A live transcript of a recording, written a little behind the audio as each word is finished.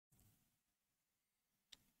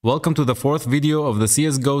Welcome to the fourth video of the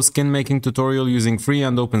CSGO skin making tutorial using free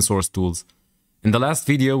and open source tools. In the last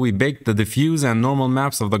video we baked the diffuse and normal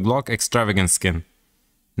maps of the Glock Extravagant skin.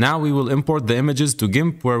 Now we will import the images to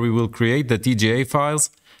GIMP, where we will create the TGA files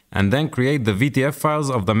and then create the VTF files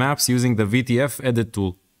of the maps using the VTF edit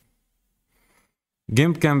tool.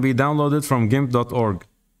 GIMP can be downloaded from gimp.org.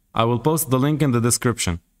 I will post the link in the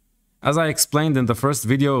description. As I explained in the first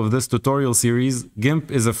video of this tutorial series, GIMP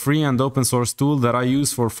is a free and open source tool that I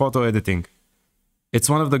use for photo editing. It's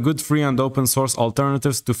one of the good free and open source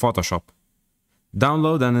alternatives to Photoshop.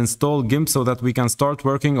 Download and install GIMP so that we can start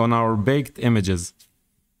working on our baked images.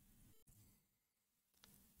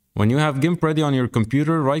 When you have GIMP ready on your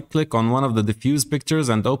computer, right-click on one of the diffuse pictures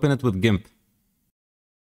and open it with GIMP.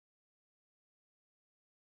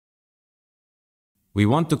 We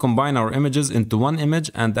want to combine our images into one image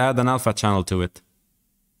and add an alpha channel to it.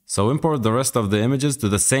 So import the rest of the images to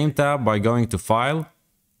the same tab by going to File,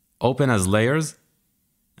 Open as Layers,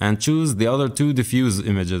 and choose the other two diffuse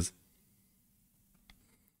images.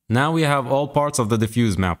 Now we have all parts of the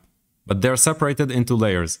diffuse map, but they're separated into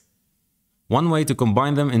layers. One way to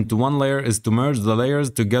combine them into one layer is to merge the layers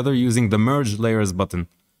together using the Merge Layers button.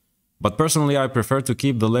 But personally I prefer to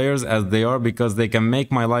keep the layers as they are because they can make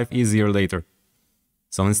my life easier later.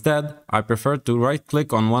 So instead, I prefer to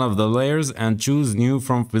right-click on one of the layers and choose New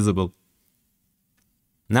from Visible.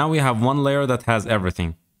 Now we have one layer that has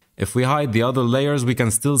everything. If we hide the other layers, we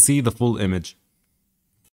can still see the full image.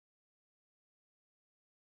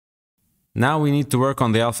 Now we need to work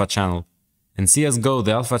on the alpha channel. In CSGO,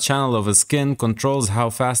 the alpha channel of a skin controls how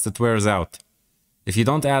fast it wears out. If you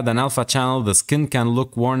don't add an alpha channel, the skin can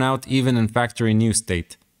look worn out even in factory new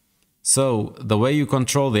state. So, the way you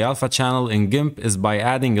control the alpha channel in GIMP is by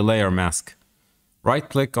adding a layer mask.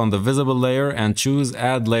 Right-click on the visible layer and choose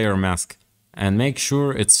Add Layer Mask, and make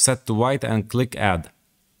sure it's set to white and click Add.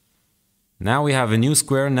 Now we have a new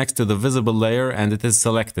square next to the visible layer and it is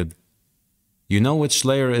selected. You know which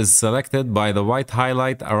layer is selected by the white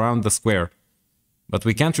highlight around the square, but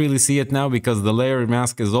we can't really see it now because the layer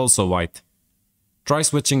mask is also white. Try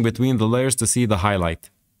switching between the layers to see the highlight.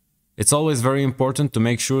 It's always very important to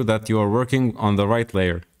make sure that you are working on the right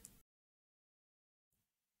layer.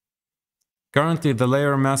 Currently the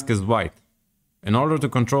layer mask is white. In order to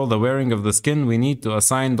control the wearing of the skin, we need to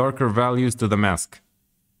assign darker values to the mask.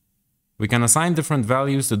 We can assign different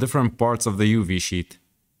values to different parts of the UV sheet.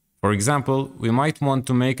 For example, we might want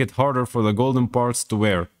to make it harder for the golden parts to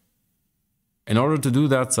wear. In order to do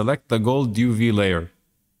that, select the gold UV layer.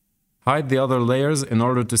 Hide the other layers in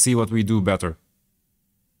order to see what we do better.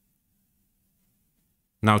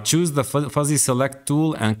 Now choose the Fuzzy Select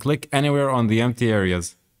tool and click anywhere on the empty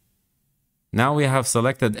areas. Now we have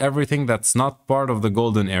selected everything that's not part of the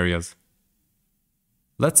golden areas.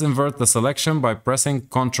 Let's invert the selection by pressing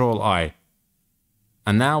Ctrl-I.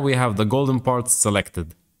 And now we have the golden parts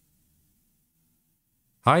selected.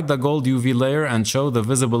 Hide the gold UV layer and show the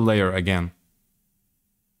visible layer again.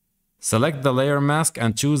 Select the layer mask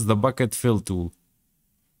and choose the Bucket Fill tool.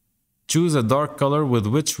 Choose a dark color with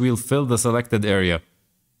which we'll fill the selected area.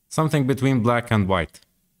 Something between black and white.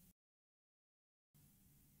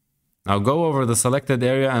 Now go over the selected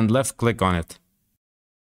area and left click on it.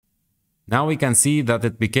 Now we can see that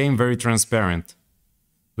it became very transparent.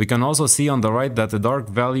 We can also see on the right that a dark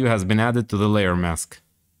value has been added to the layer mask.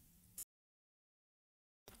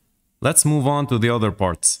 Let's move on to the other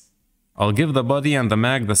parts. I'll give the body and the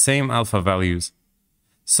mag the same alpha values.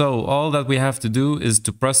 So all that we have to do is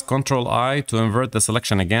to press Ctrl-I to invert the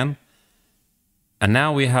selection again. And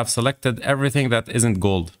now we have selected everything that isn't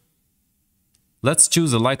gold. Let's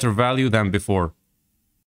choose a lighter value than before.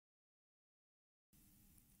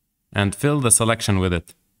 And fill the selection with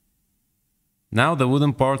it. Now the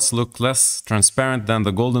wooden parts look less transparent than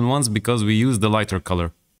the golden ones because we used the lighter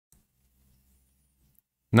color.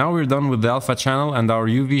 Now we're done with the alpha channel and our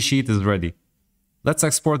UV sheet is ready. Let's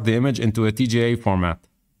export the image into a TGA format.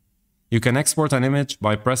 You can export an image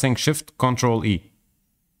by pressing Shift-Ctrl-E.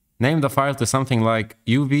 Name the file to something like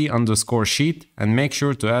UV_sheet and make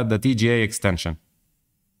sure to add the TGA extension.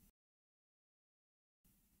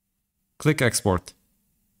 Click Export.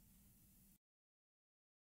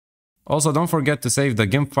 Also, don't forget to save the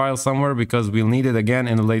GIMP file somewhere because we'll need it again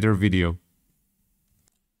in a later video.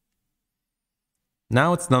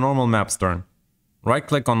 Now it's the normal map's turn.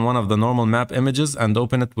 Right-click on one of the normal map images and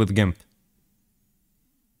open it with GIMP.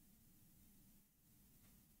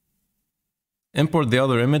 Import the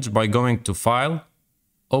other image by going to File,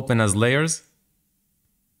 Open as Layers,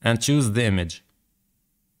 and choose the image.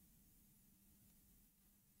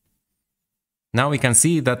 Now we can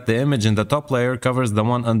see that the image in the top layer covers the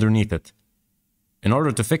one underneath it. In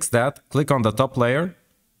order to fix that, click on the top layer,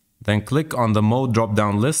 then click on the mode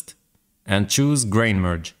drop-down list and choose grain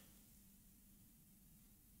merge.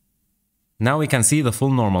 Now we can see the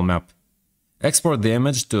full normal map. Export the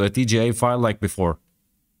image to a TGA file like before.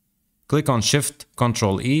 Click on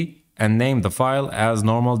Shift-Ctrl-E and name the file as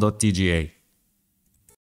normal.tga.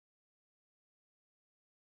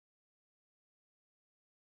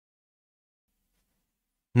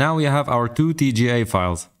 Now we have our two TGA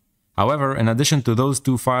files. However, in addition to those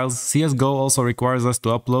two files, CSGO also requires us to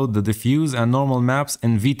upload the diffuse and normal maps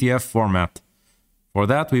in VTF format. For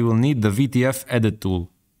that, we will need the VTF edit tool.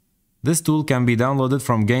 This tool can be downloaded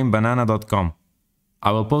from gamebanana.com.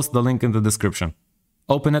 I will post the link in the description.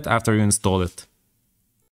 Open it after you install it.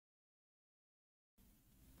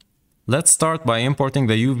 Let's start by importing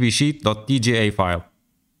the uvsheet.tga file.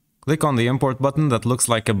 Click on the import button that looks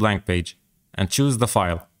like a blank page and choose the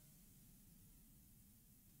file.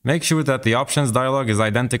 Make sure that the options dialog is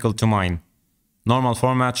identical to mine. Normal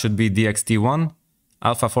format should be DXT1,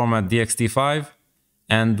 alpha format DXT5,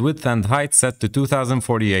 and width and height set to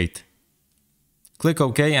 2048. Click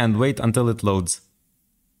OK and wait until it loads.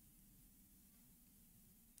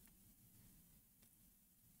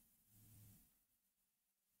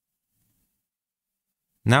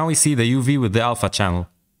 Now we see the UV with the alpha channel.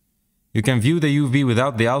 You can view the UV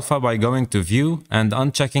without the alpha by going to View and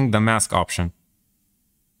unchecking the mask option.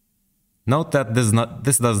 Note that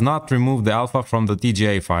this does not remove the alpha from the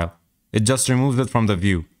TGA file. It just removes it from the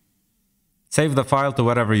view. Save the file to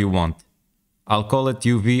whatever you want. I'll call it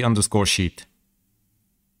UV_sheet.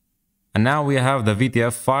 And now we have the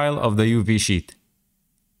VTF file of the UV sheet.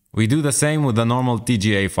 We do the same with the normal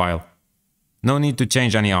TGA file. No need to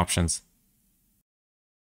change any options.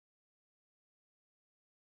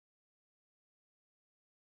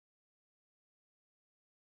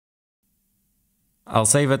 I'll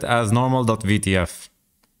save it as normal.vtf.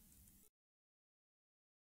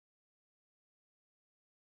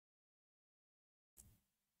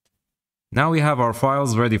 Now we have our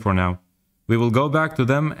files ready for now. We will go back to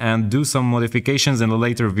them and do some modifications in a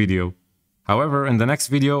later video. However, in the next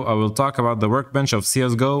video I will talk about the workbench of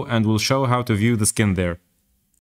CSGO and will show how to view the skin there.